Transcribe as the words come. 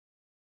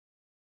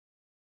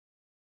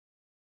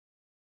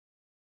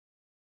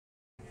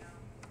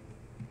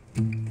I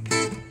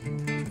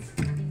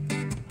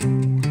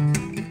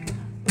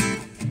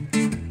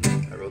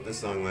wrote this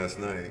song last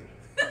night.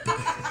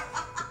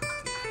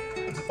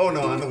 Oh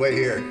no, on the way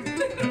here.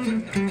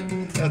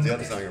 That's the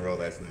other song I wrote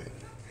last night.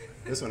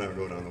 This one I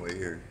wrote on the way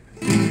here.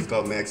 It's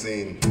called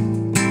Maxine.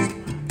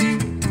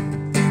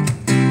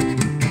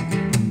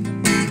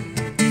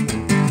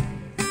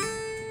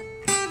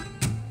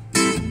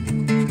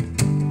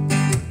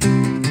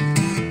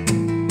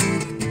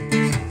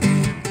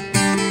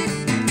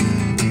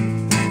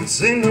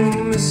 This ain't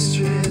no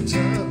mystery,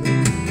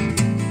 darling.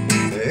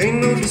 There ain't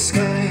no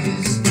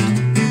disguise.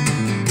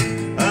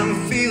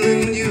 I'm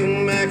feeling you,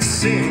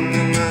 Maxine,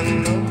 and I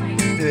know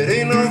it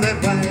ain't all that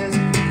wise.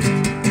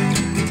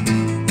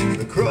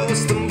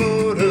 Across the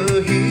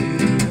border here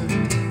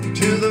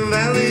to the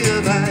valley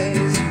of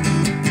ice.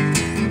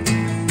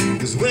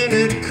 'Cause when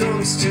it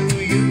comes to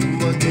you,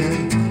 I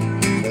can't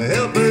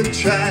help but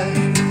try.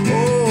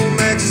 Oh,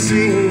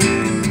 Maxine,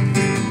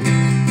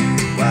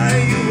 why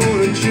you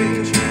wanna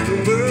change the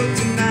world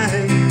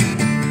tonight?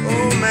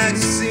 Oh,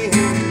 Maxine,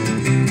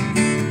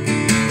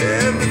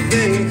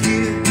 everything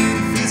here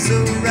feels so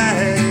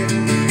right.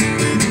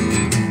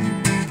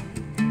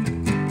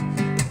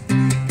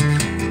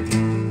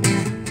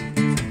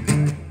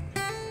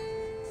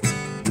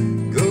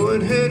 Go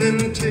ahead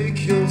and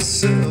take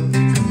yourself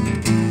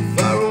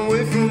far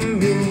away from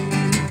me.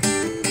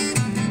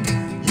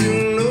 You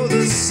know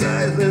the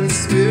silent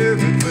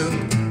spirit